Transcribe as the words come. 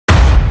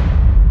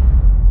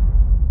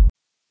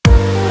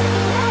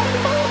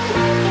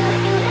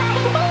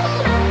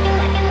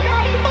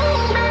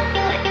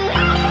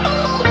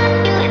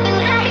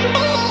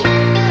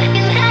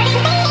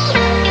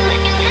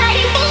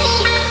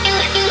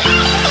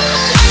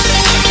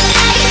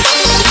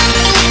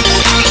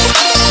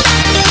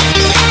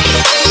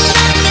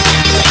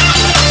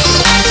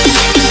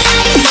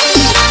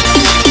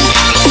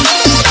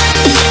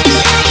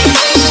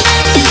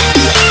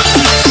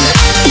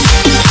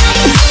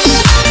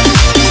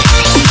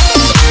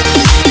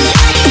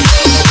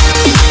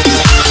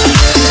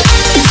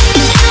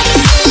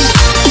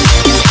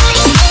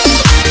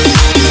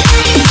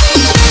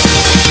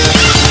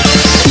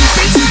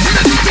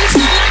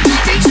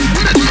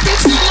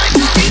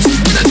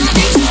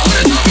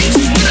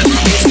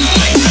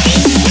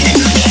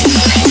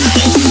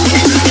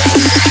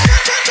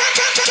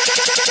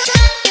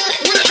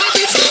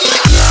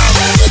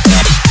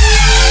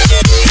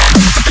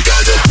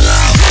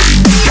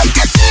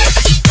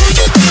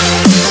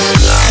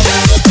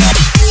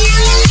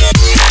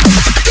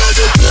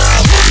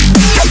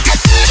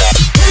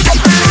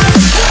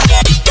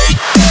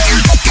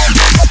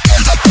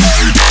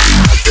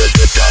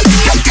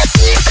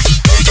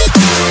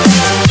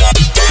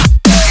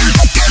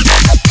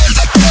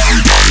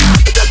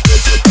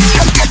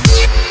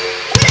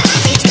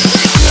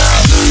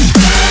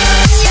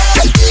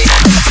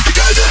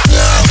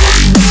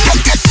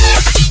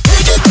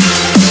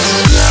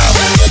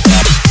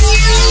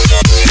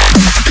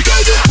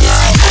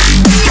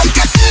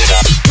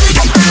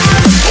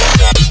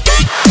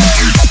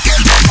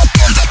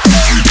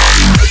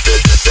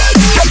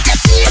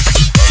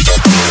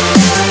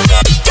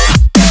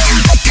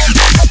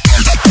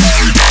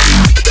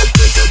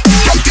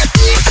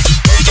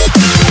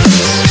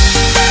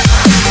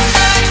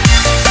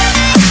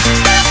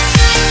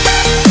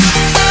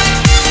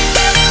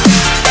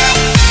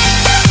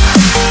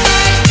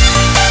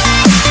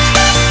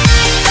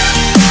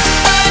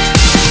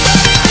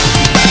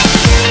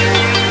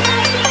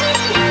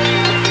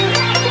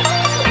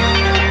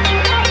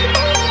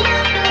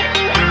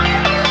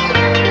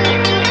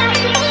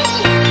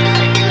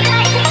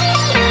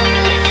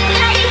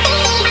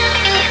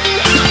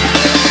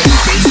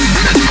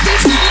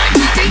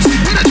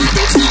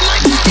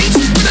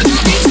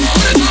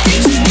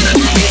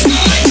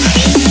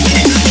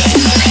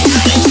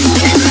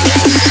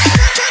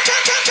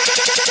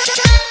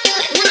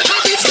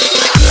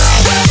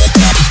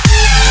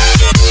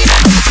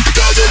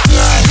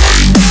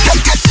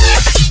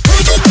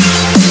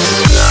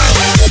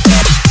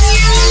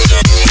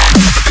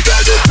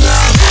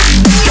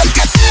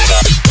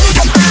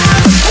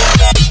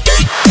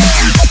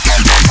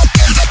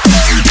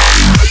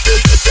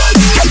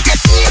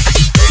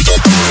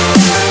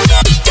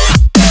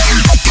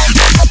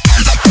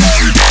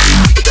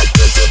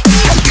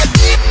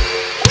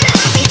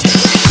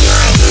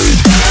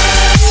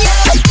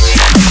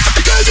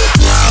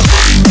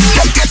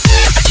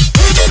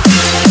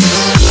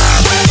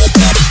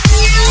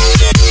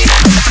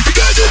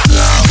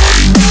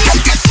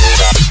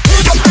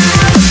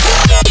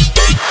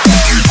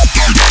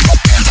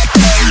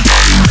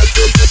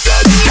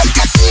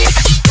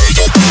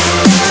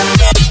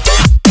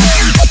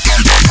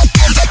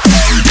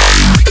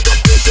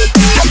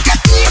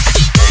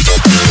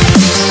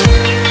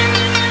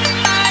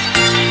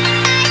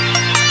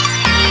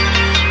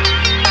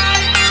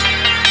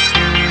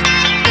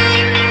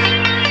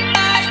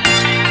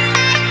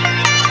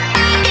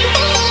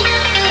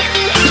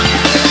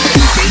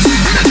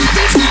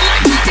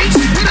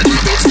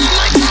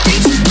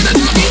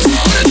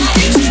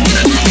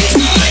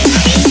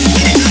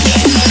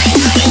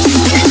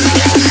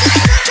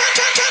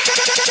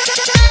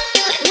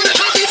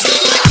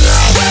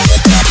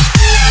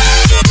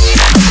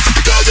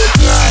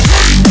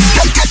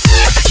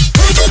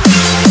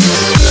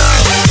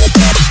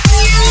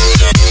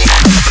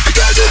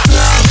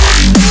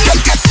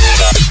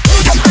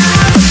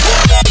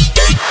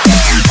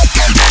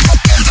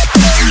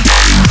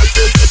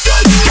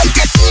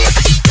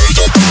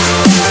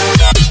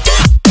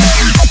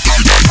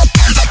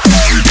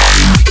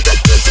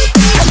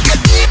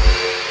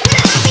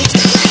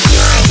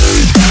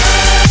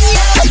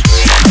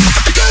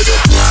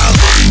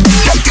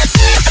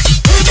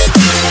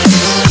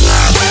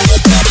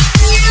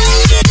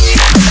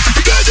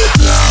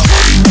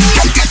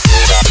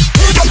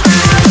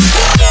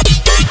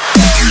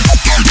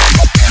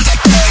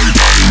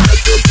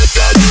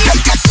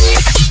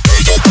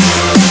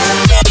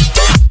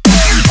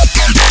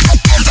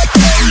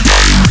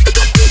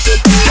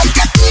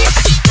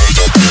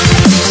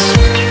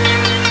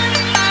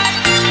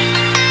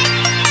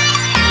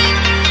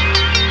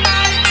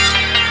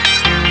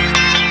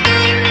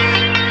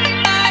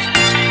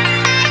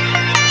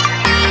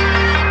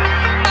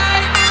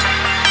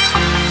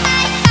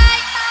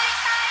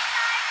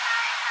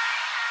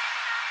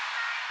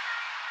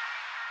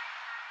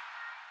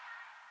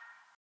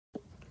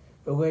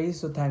Okay guys,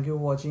 so thank you for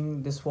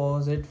watching. This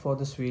was it for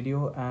this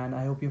video, and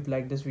I hope you've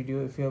liked this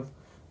video. If you have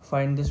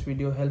find this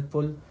video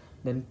helpful,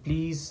 then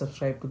please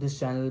subscribe to this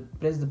channel,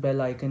 press the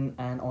bell icon,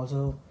 and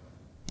also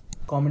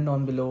comment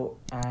down below.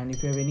 And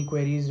if you have any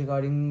queries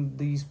regarding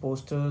these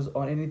posters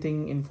or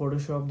anything in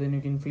Photoshop, then you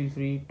can feel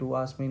free to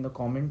ask me in the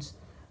comments.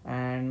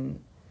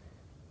 And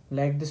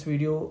like this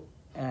video,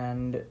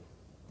 and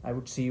I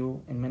would see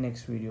you in my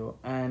next video.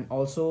 And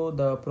also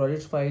the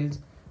project files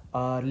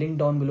are linked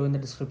down below in the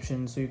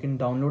description, so you can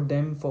download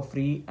them for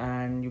free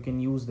and you can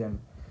use them.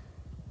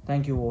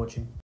 Thank you for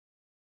watching.